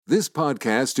This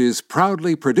podcast is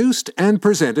proudly produced and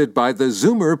presented by the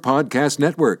Zoomer Podcast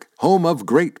Network, home of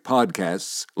great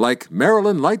podcasts like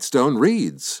Marilyn Lightstone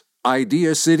Reads,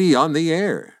 Idea City on the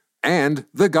Air, and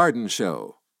The Garden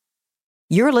Show.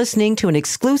 You're listening to an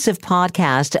exclusive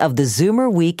podcast of the Zoomer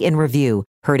Week in Review,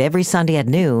 heard every Sunday at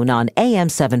noon on AM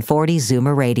 740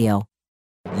 Zoomer Radio.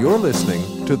 You're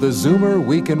listening to the Zoomer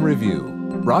Week in Review,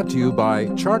 brought to you by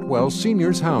Chartwell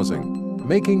Seniors Housing,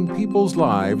 making people's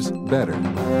lives better.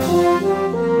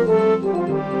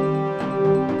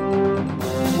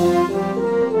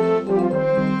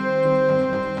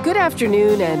 Good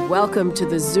afternoon and welcome to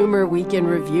the Zoomer Week in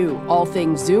Review, all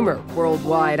things Zoomer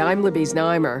worldwide. I'm Libby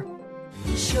Znaimer.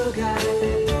 Sugar,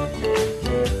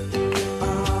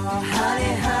 oh,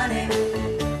 honey,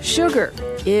 honey. Sugar,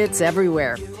 it's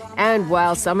everywhere. And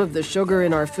while some of the sugar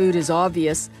in our food is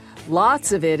obvious,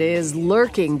 lots of it is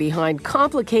lurking behind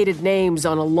complicated names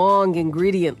on a long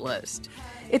ingredient list.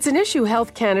 It's an issue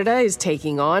Health Canada is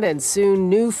taking on, and soon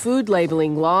new food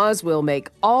labeling laws will make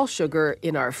all sugar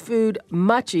in our food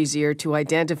much easier to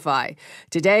identify.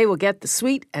 Today, we'll get the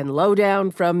sweet and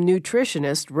lowdown from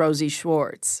nutritionist Rosie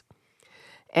Schwartz.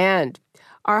 And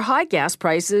are high gas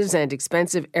prices and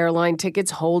expensive airline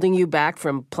tickets holding you back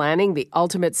from planning the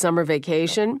ultimate summer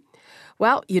vacation?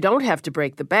 Well, you don't have to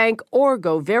break the bank or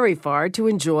go very far to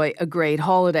enjoy a great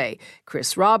holiday.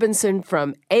 Chris Robinson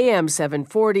from AM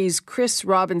 740's Chris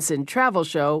Robinson Travel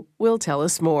Show will tell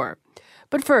us more.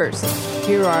 But first,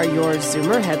 here are your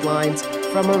Zoomer headlines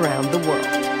from around the world.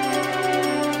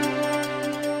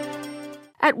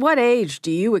 At what age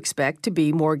do you expect to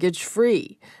be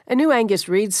mortgage-free? A new Angus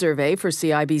Reid survey for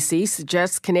CIBC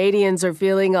suggests Canadians are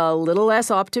feeling a little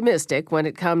less optimistic when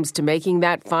it comes to making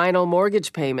that final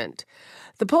mortgage payment.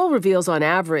 The poll reveals on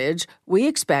average, we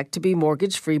expect to be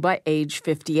mortgage-free by age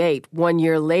 58, 1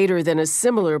 year later than a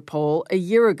similar poll a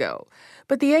year ago.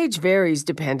 But the age varies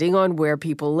depending on where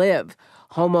people live.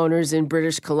 Homeowners in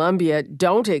British Columbia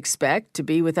don't expect to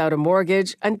be without a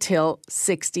mortgage until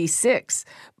 66.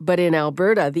 But in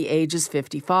Alberta, the age is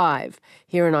 55.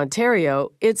 Here in Ontario,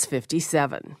 it's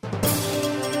 57.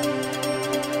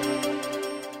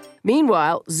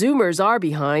 Meanwhile, Zoomers are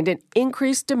behind an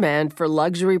increased demand for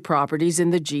luxury properties in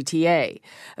the GTA.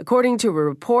 According to a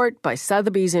report by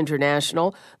Sotheby's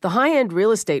International, the high-end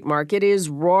real estate market is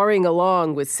roaring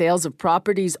along with sales of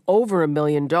properties over $1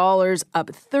 million, up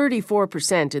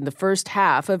 34% in the first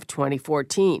half of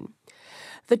 2014.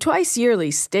 The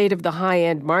twice-yearly State of the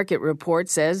High-End Market report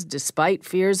says despite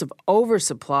fears of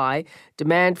oversupply,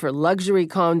 demand for luxury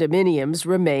condominiums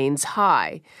remains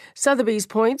high. Sotheby's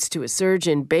points to a surge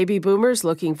in baby boomers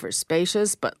looking for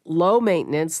spacious but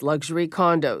low-maintenance luxury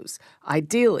condos,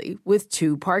 ideally with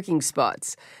 2 parking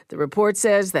spots. The report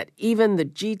says that even the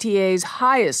GTA's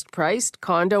highest-priced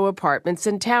condo apartments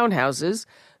and townhouses,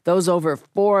 those over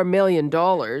 $4 million,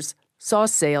 saw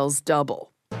sales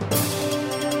double.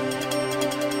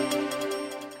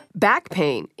 Back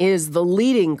pain is the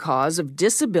leading cause of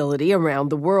disability around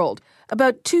the world.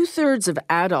 About 2/3 of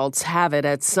adults have it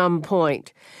at some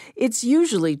point. It's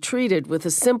usually treated with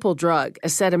a simple drug,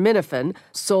 acetaminophen,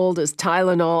 sold as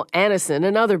Tylenol, Anacin,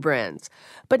 and other brands.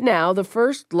 But now the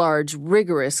first large,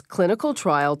 rigorous clinical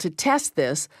trial to test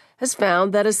this has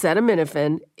found that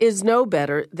acetaminophen is no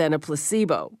better than a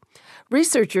placebo.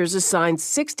 Researchers assigned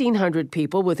 1,600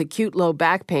 people with acute low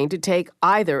back pain to take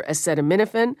either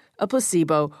acetaminophen, a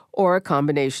placebo, or a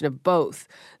combination of both.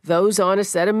 Those on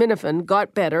acetaminophen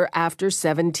got better after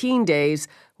 17 days,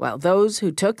 while those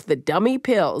who took the dummy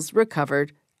pills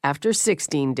recovered after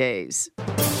 16 days.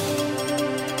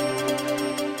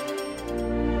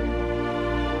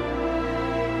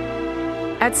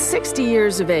 At 60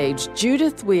 years of age,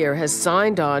 Judith Weir has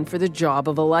signed on for the job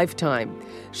of a lifetime.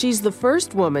 She's the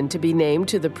first woman to be named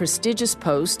to the prestigious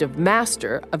post of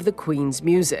Master of the Queen's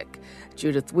Music.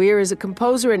 Judith Weir is a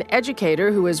composer and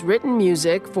educator who has written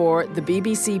music for the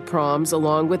BBC proms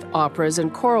along with operas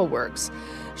and choral works.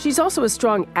 She's also a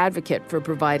strong advocate for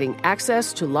providing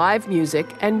access to live music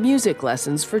and music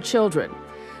lessons for children.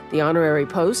 The honorary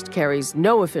post carries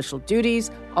no official duties,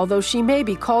 although she may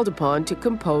be called upon to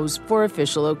compose for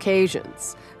official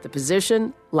occasions. The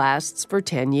position lasts for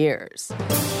 10 years.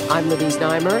 I'm Libby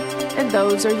Znaimer, and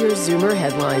those are your Zoomer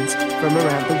headlines from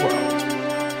around the world.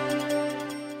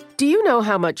 Do you know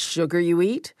how much sugar you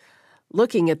eat?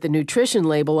 Looking at the nutrition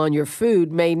label on your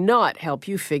food may not help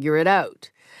you figure it out.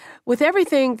 With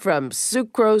everything from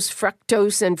sucrose,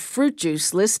 fructose, and fruit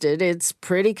juice listed, it's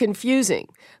pretty confusing.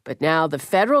 But now the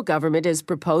federal government is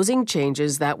proposing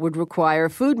changes that would require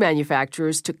food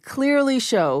manufacturers to clearly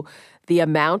show the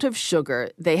amount of sugar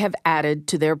they have added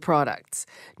to their products.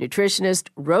 Nutritionist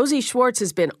Rosie Schwartz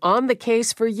has been on the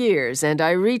case for years, and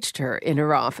I reached her in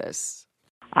her office.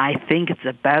 I think it's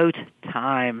about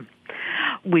time.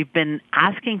 We've been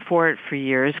asking for it for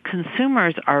years.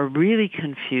 Consumers are really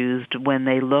confused when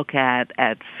they look at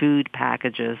food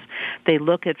packages. They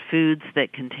look at foods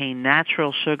that contain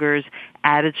natural sugars,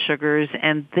 added sugars,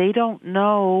 and they don't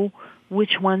know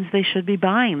which ones they should be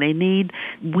buying.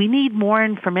 We need more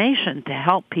information to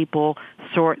help people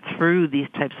sort through these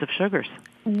types of sugars.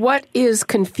 What is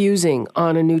confusing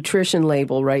on a nutrition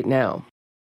label right now?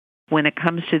 When it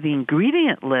comes to the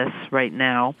ingredient lists right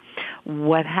now,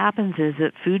 what happens is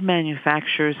that food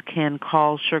manufacturers can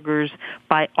call sugars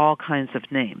by all kinds of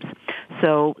names.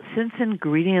 So since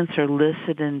ingredients are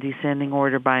listed in descending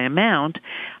order by amount,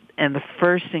 and the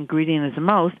first ingredient is the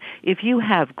most, if you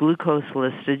have glucose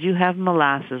listed, you have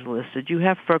molasses listed, you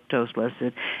have fructose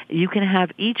listed, you can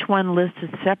have each one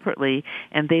listed separately,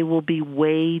 and they will be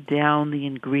way down the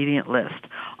ingredient list.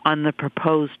 On the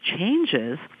proposed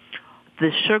changes,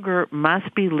 the sugar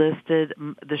must be listed.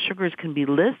 The sugars can be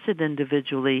listed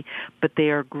individually, but they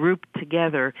are grouped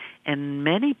together. And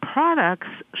many products,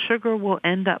 sugar will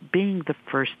end up being the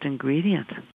first ingredient.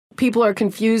 People are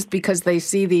confused because they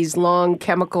see these long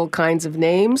chemical kinds of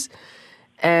names,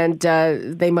 and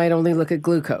they might only look at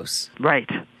glucose. Right.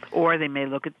 Or they may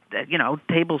look at,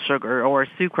 table sugar or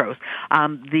sucrose.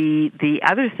 The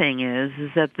other thing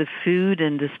is that the food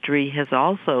industry has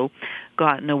also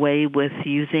gotten away with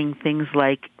using things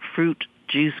like fruit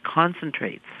juice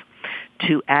concentrates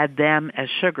to add them as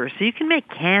sugar. So you can make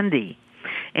candy,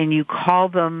 and you call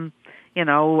them,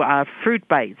 fruit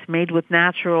bites made with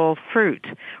natural fruit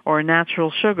or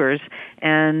natural sugars,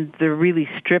 and they're really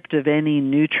stripped of any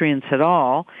nutrients at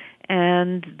all.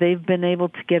 And they've been able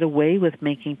to get away with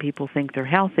making people think they're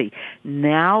healthy.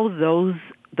 Now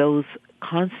those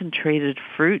concentrated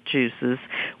fruit juices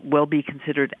will be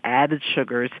considered added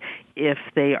sugars if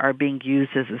they are being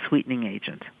used as a sweetening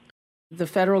agent. The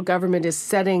federal government is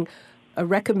setting a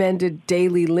recommended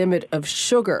daily limit of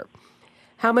sugar.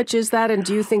 How much is that, and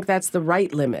do you think that's the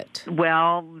right limit?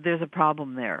 Well, there's a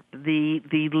problem there. The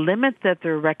limit that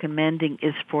they're recommending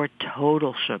is for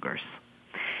total sugars.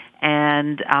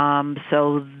 And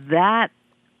so that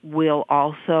will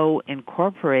also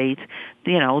incorporate,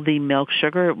 the milk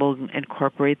sugar. It will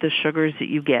incorporate the sugars that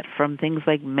you get from things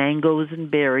like mangoes and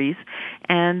berries.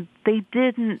 And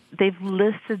they've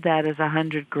listed that as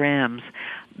 100 grams.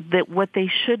 That what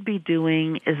they should be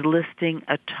doing is listing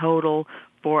a total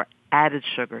for added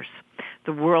sugars.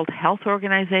 The World Health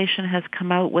Organization has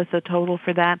come out with a total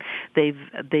for that. They've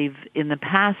in the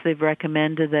past they've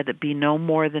recommended that it be no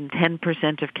more than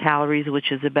 10% of calories,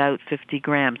 which is about 50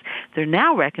 grams. They're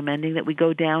now recommending that we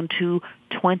go down to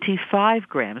 25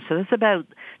 grams. So that's about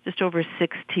just over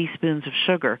 6 teaspoons of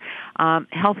sugar.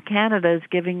 Health Canada is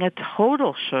giving a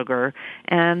total sugar,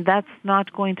 and that's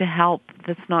not going to help.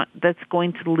 That's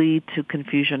going to lead to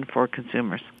confusion for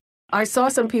consumers. I saw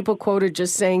some people quoted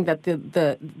just saying that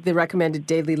the recommended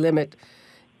daily limit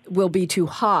will be too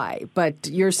high, but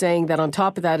you're saying that on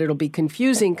top of that it'll be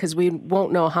confusing because we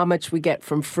won't know how much we get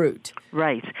from fruit.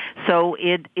 Right. So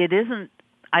it isn't,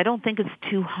 I don't think it's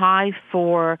too high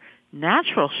for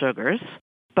natural sugars,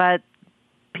 but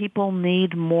people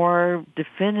need more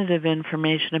definitive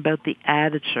information about the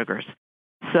added sugars.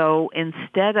 So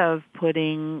instead of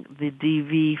putting the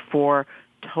DV for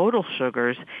total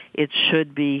sugars, it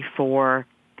should be for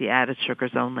the added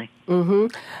sugars only. Mm-hmm.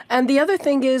 And the other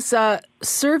thing is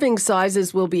serving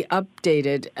sizes will be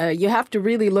updated. You have to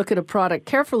really look at a product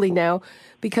carefully now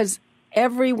because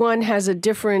everyone has a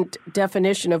different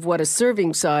definition of what a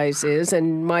serving size is.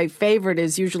 And my favorite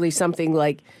is usually something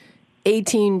like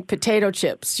 18 potato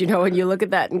chips, and you look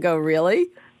at that and go, really?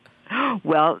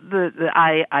 Well,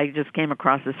 I just came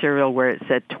across a cereal where it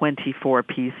said 24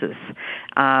 pieces.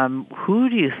 Who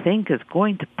do you think is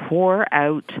going to pour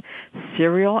out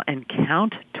cereal and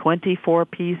count 24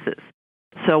 pieces?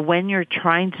 So when you're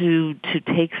trying to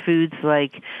take foods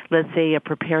like, let's say, a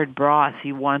prepared broth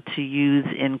you want to use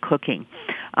in cooking,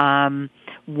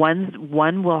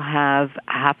 one will have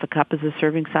half a cup as a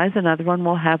serving size, another one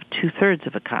will have 2/3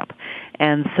 of a cup.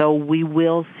 And so we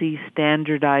will see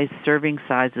standardized serving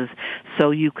sizes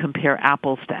so you compare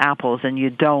apples to apples, and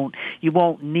you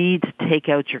won't need to take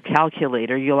out your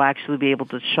calculator. You'll actually be able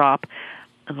to shop,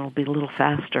 and it'll be a little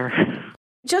faster.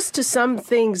 Just to sum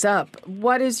things up,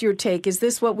 what is your take? Is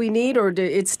this what we need, or do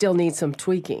it still needs some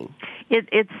tweaking?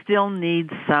 It still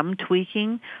needs some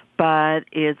tweaking, but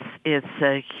it's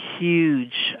a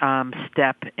huge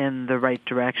step in the right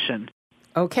direction.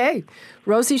 Okay.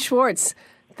 Rosie Schwartz,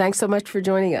 Thanks so much for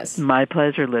joining us. My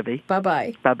pleasure, Libby.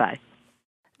 Bye-bye. Bye-bye.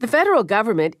 The federal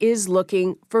government is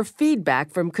looking for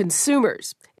feedback from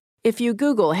consumers. If you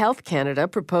Google Health Canada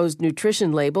proposed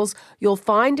nutrition labels, you'll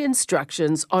find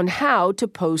instructions on how to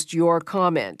post your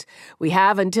comment. We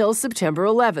have until September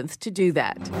 11th to do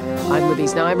that. I'm Libby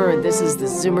Znaimer, and this is the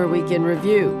Zoomer Week in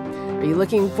Review. Are you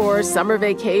looking for a summer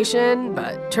vacation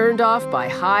but turned off by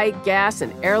high gas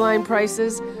and airline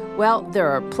prices? Well,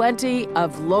 there are plenty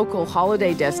of local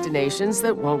holiday destinations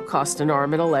that won't cost an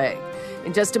arm and a leg.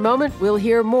 In just a moment, we'll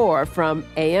hear more from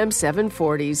AM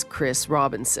 740's Chris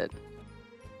Robinson.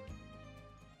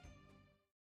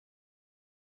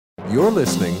 You're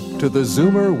listening to the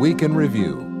Zoomer Week in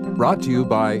Review, brought to you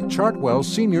by Chartwell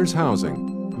Seniors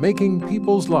Housing, making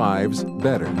people's lives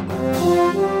better.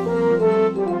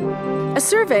 A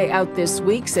survey out this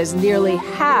week says nearly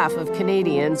half of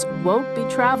Canadians won't be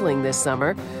traveling this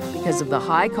summer because of the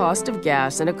high cost of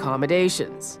gas and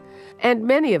accommodations. And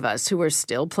many of us who are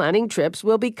still planning trips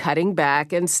will be cutting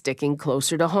back and sticking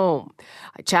closer to home.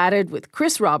 I chatted with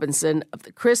Chris Robinson of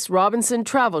the Chris Robinson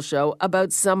Travel Show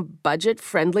about some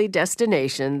budget-friendly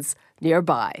destinations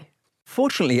nearby.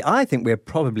 Fortunately, I think we're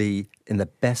probably in the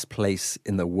best place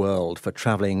in the world for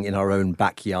traveling in our own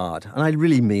backyard. And I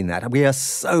really mean that. We are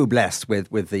so blessed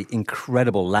with the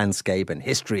incredible landscape and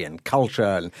history and culture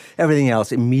and everything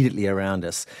else immediately around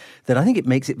us that I think it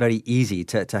makes it very easy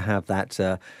to have that,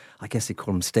 I guess they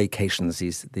call them staycations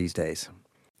these days.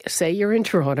 Say you're in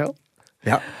Toronto.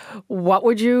 Yeah. What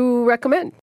would you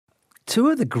recommend? Two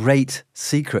of the great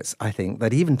secrets, I think,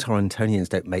 that even Torontonians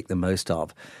don't make the most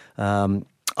of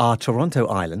are Toronto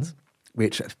Islands,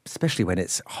 which, especially when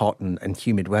it's hot and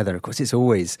humid weather, of course, it's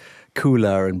always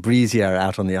cooler and breezier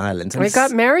out on the islands. We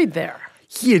got married there.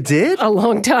 You did? A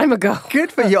long time ago.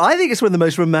 Good for you. I think it's one of the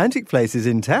most romantic places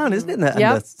in town, isn't it? And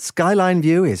the skyline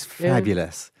view is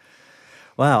fabulous.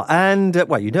 Wow. And,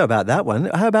 you know about that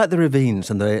one. How about the ravines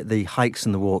and the hikes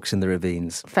and the walks in the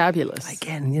ravines? Fabulous.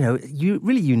 Again,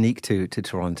 really unique to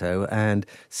Toronto, and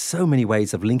so many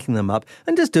ways of linking them up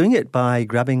and just doing it by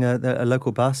grabbing a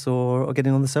local bus or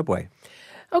getting on the subway.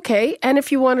 Okay. And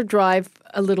if you want to drive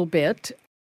a little bit,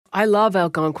 I love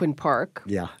Algonquin Park.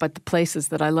 Yeah. But the places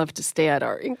that I love to stay at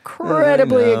are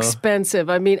incredibly expensive.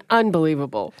 I mean,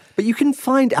 unbelievable. But you can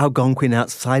find Algonquin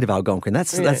outside of Algonquin.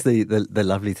 That's the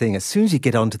lovely thing. As soon as you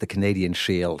get onto the Canadian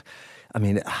Shield, I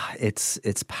mean, it's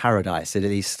paradise, at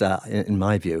least in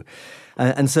my view.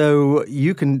 And so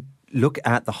you can look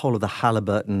at the whole of the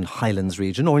Haliburton Highlands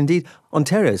region, or indeed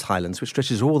Ontario's Highlands, which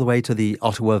stretches all the way to the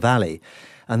Ottawa Valley.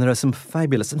 And there are some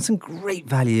fabulous and some great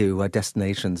value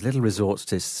destinations, little resorts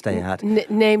to stay at.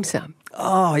 Name some.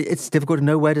 Oh, it's difficult to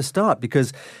know where to start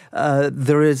because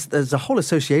there's a whole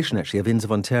association, actually, of Inns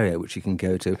of Ontario, which you can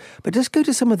go to. But just go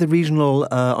to some of the regional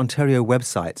Ontario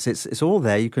websites. It's all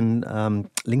there. You can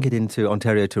link it into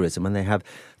Ontario Tourism, and they have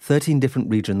 13 different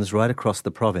regions right across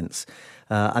the province.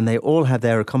 And they all have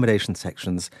their accommodation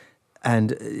sections.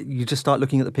 And you just start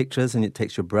looking at the pictures and it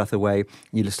takes your breath away.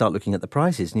 You just start looking at the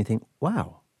prices and you think,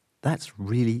 wow, that's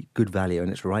really good value. And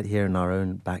it's right here in our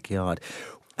own backyard.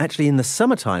 Actually, in the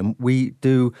summertime, we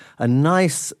do a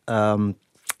nice kind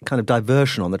of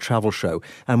diversion on the travel show.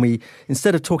 And we,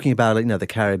 instead of talking about, the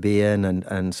Caribbean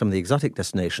and some of the exotic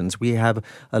destinations, we have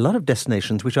a lot of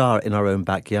destinations which are in our own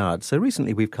backyard. So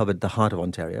recently we've covered the heart of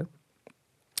Ontario.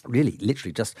 Really,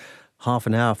 literally just half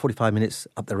an hour, 45 minutes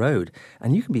up the road.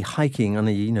 And you can be hiking on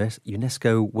the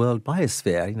UNESCO World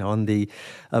Biosphere, on the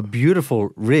beautiful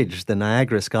ridge, the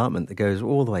Niagara Escarpment that goes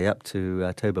all the way up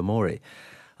to Tobermory.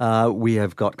 We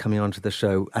have got coming onto the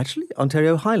show, actually,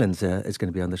 Ontario Highlands is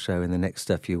going to be on the show in the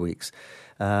next few weeks,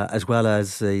 as well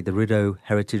as the Rideau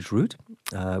Heritage Route,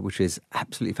 which is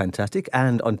absolutely fantastic,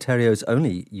 and Ontario's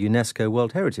only UNESCO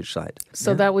World Heritage Site.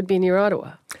 So that would be near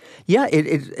Ottawa? Yeah,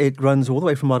 it runs all the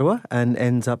way from Ottawa and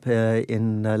ends up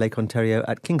in Lake Ontario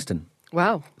at Kingston.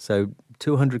 Wow. So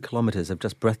 200 kilometres of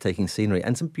just breathtaking scenery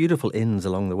and some beautiful inns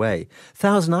along the way.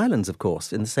 Thousand Islands, of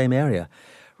course, in the same area.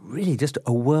 Really just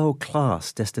a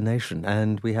world-class destination,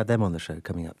 and we have them on the show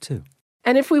coming up too.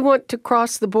 And if we want to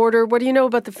cross the border, what do you know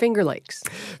about the Finger Lakes?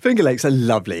 Finger Lakes are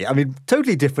lovely. I mean,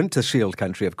 totally different to Shield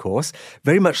Country, of course.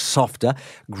 Very much softer.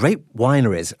 Great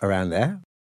wineries around there.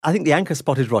 I think the anchor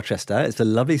spot is Rochester. It's a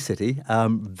lovely city,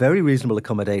 very reasonable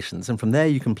accommodations. And from there,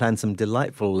 you can plan some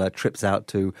delightful trips out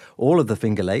to all of the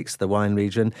Finger Lakes, the wine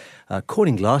region.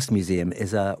 Corning Glass Museum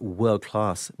is a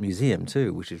world-class museum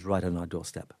too, which is right on our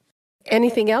doorstep.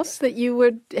 Anything else that you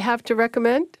would have to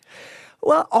recommend?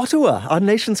 Well, Ottawa, our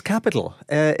nation's capital.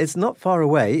 It's not far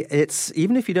away. It's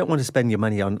even if you don't want to spend your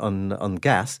money on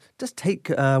gas, just take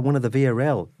one of the Via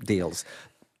Rail deals.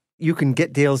 you can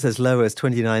get deals as low as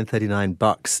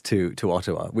 $29-39 to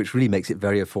Ottawa, which really makes it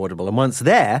very affordable. And once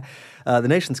there, the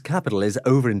nation's capital is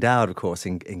over-endowed, of course,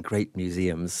 in great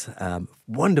museums.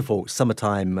 Wonderful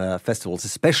summertime festivals,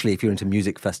 especially if you're into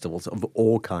music festivals of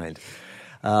all kind.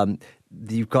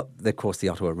 You've got, of course, the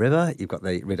Ottawa River. You've got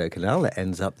the Rideau Canal that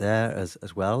ends up there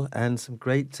as well, and some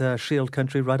great Shield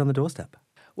country right on the doorstep.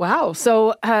 Wow.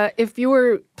 So if you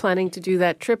were planning to do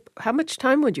that trip, how much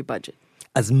time would you budget?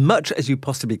 As much as you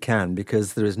possibly can,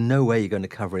 because there is no way you're going to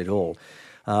cover it all.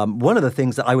 One of the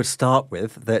things that I would start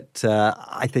with that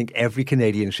I think every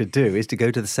Canadian should do is to go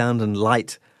to the Sound and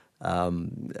Light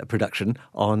production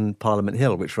on Parliament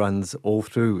Hill, which runs all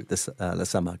through the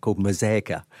summer, called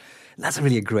Mosaica. And that's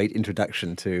really a great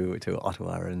introduction to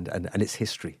Ottawa and its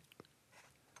history.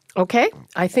 Okay,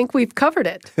 I think we've covered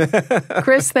it.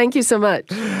 Chris, thank you so much.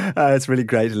 It's really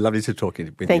great and lovely to talk with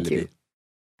you, Thank Libby. you.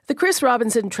 The Chris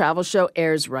Robinson Travel Show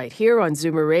airs right here on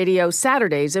Zoomer Radio,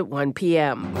 Saturdays at 1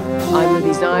 p.m. I'm Libby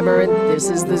Znaimer, and this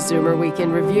is the Zoomer Week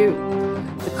in Review.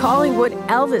 The Collingwood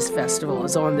Elvis Festival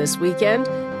is on this weekend.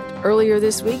 Earlier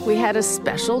this week, we had a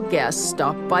special guest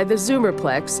stop by the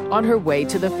Zoomerplex on her way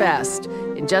to the fest.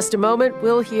 In just a moment,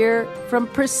 we'll hear from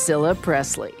Priscilla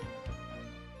Presley.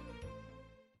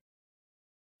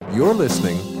 You're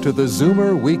listening to the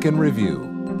Zoomer Week in Review,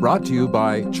 brought to you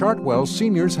by Chartwell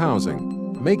Seniors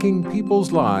Housing, making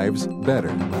people's lives better.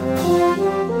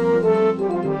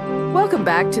 Welcome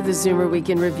back to the Zoomer Week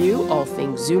in Review, all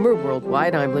things Zoomer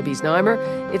worldwide. I'm Libby Znaimer.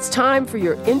 It's time for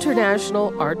your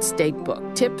International Arts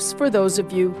Datebook, tips for those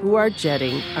of you who are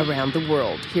jetting around the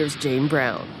world. Here's Jane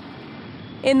Brown.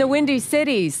 In the Windy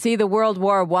City, see the World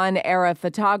War I-era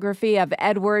photography of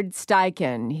Edward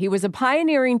Steichen. He was a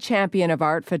pioneering champion of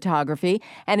art photography,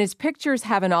 and his pictures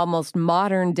have an almost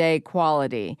modern-day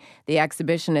quality. The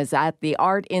exhibition is at the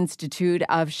Art Institute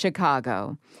of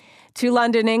Chicago. To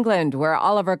London, England, where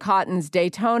Oliver Cotton's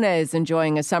Daytona is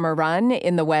enjoying a summer run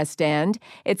in the West End.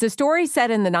 It's a story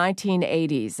set in the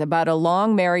 1980s about a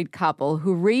long-married couple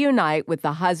who reunite with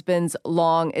the husband's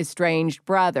long-estranged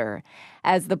brother.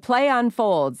 As the play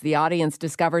unfolds, the audience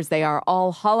discovers they are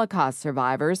all Holocaust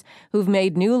survivors who've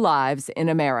made new lives in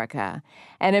America.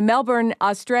 And in Melbourne,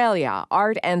 Australia,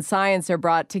 art and science are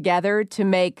brought together to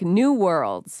make new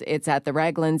worlds. It's at the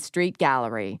Raglan Street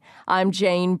Gallery. I'm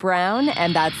Jane Brown,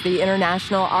 and that's the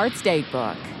International Arts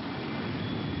Datebook.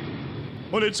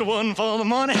 Well, it's 1 for the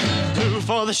money, 2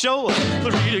 for the show,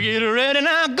 3 to get ready.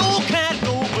 Now go, cat,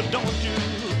 go, but don't you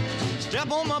step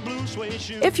on my blue suede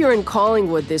shoe. If you're in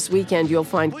Collingwood this weekend, you'll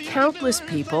find countless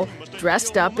people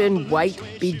dressed up in white,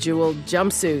 bejeweled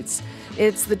jumpsuits.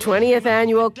 It's the 20th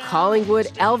annual Collingwood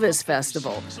Elvis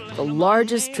Festival, the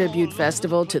largest tribute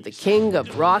festival to the king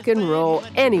of rock and roll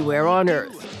anywhere on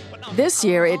earth. This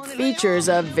year, it features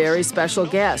a very special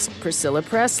guest, Priscilla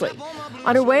Presley.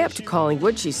 On her way up to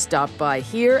Collingwood, she stopped by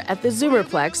here at the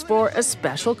Zoomerplex for a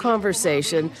special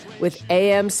conversation with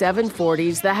AM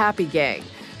 740's The Happy Gang.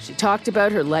 She talked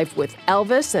about her life with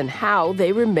Elvis and how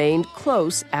they remained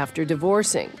close after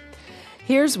divorcing.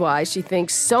 Here's why she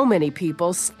thinks so many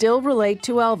people still relate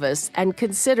to Elvis and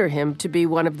consider him to be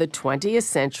one of the 20th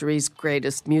century's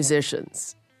greatest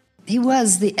musicians. He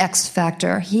was the X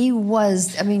factor. He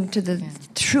was, to the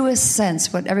truest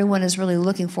sense, what everyone is really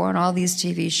looking for in all these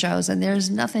TV shows, and there's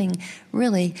nothing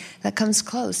really that comes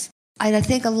close. I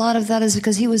think a lot of that is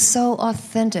because he was so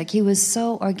authentic. He was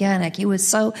so organic. He was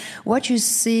so, what you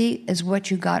see is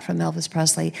what you got from Elvis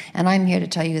Presley. And I'm here to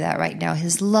tell you that right now.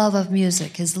 His love of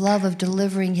music, his love of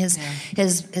delivering his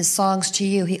songs to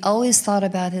you. He always thought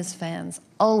about his fans,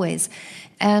 always.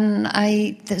 And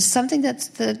there's something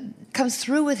that comes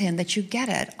through with him that you get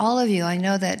it. All of you, I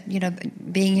know that,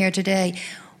 being here today,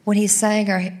 when he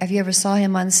sang, or if you ever saw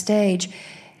him on stage,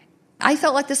 I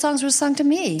felt like the songs were sung to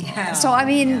me. Yeah. So,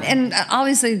 and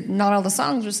obviously not all the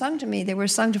songs were sung to me. They were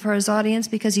sung for his audience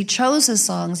because he chose his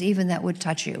songs even that would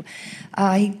touch you.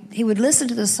 He would listen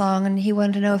to the song and he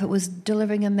wanted to know if it was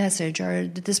delivering a message or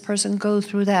did this person go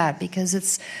through that, because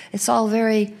it's all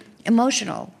very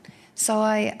emotional. So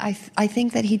I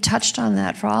think that he touched on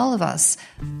that for all of us.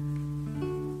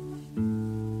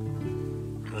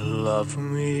 Love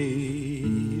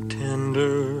me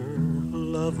tender,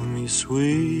 love me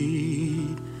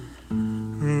sweet,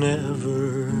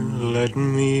 never let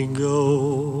me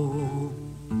go.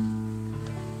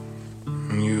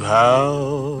 You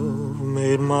have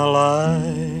made my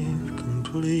life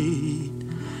complete,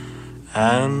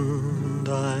 and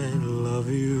I love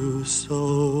you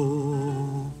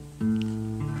so.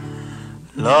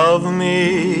 Love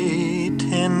me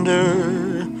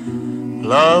tender,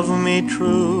 love me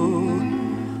true,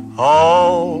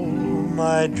 all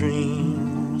my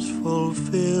dreams dreams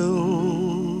fulfill.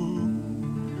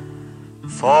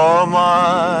 For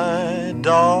my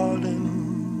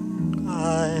darling,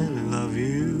 I love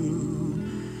you,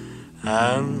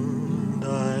 and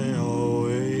I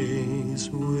always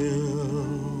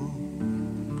will.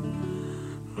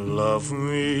 Love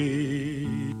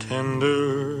me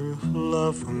tender,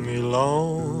 love me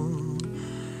long,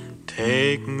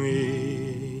 take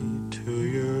me to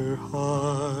your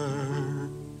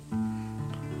heart,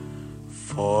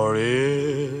 for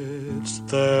it's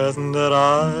there that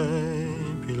I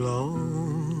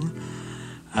belong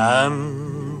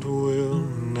and will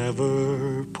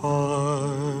never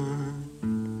part.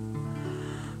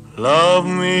 Love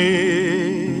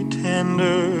me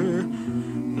tender,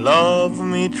 love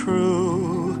me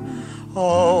true,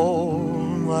 all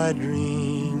my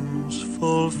dreams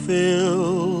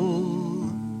fulfill.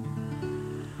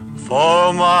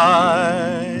 For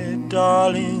my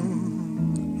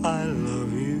darling, I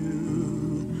love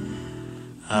you,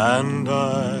 and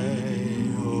I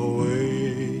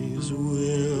always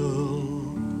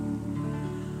will.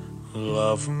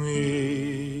 Love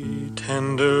me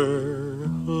tender,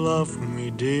 love me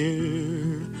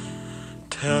dear,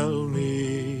 tell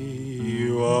me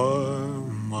you are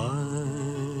mine.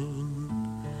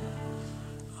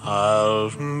 I'll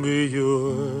be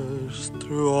yours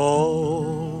through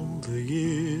all the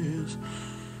years,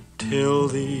 till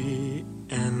the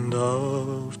end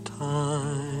of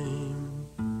time.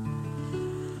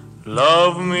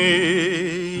 Love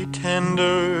me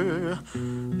tender,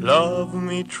 love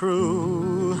me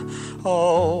true,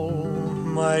 all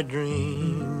my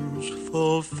dreams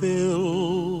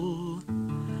fulfill.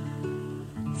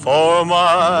 For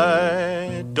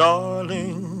my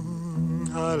darling,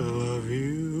 I love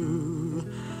you,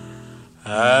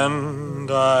 and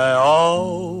I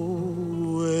always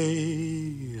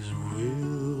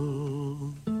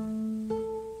will.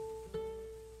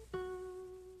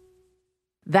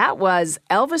 That was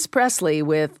Elvis Presley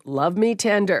with Love Me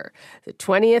Tender. The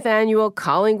 20th annual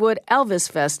Collingwood Elvis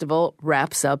Festival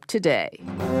wraps up today.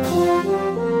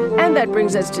 And that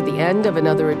brings us to the end of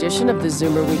another edition of the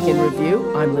Zoomer Week in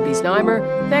Review. I'm Libby Znaimer.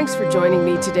 Thanks for joining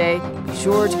me today. Be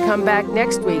sure to come back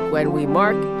next week when we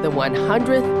mark the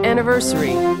 100th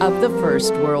anniversary of the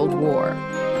First World War.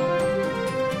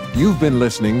 You've been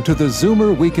listening to the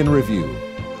Zoomer Week in Review,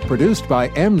 produced by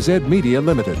MZ Media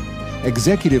Limited.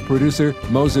 Executive producer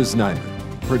Moses Znaimer.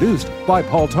 Produced by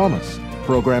Paul Thomas.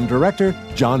 Program director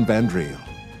John Van Driel.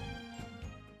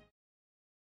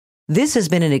 This has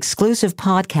been an exclusive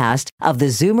podcast of the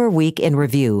Zoomer Week in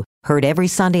Review, heard every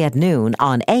Sunday at noon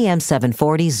on AM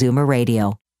 740 Zoomer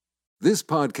Radio. This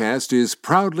podcast is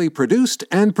proudly produced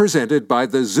and presented by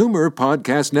the Zoomer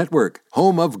Podcast Network,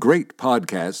 home of great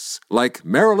podcasts like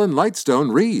Marilyn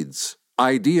Lightstone Reads,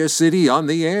 Idea City on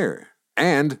the Air,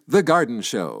 and The Garden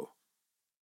Show.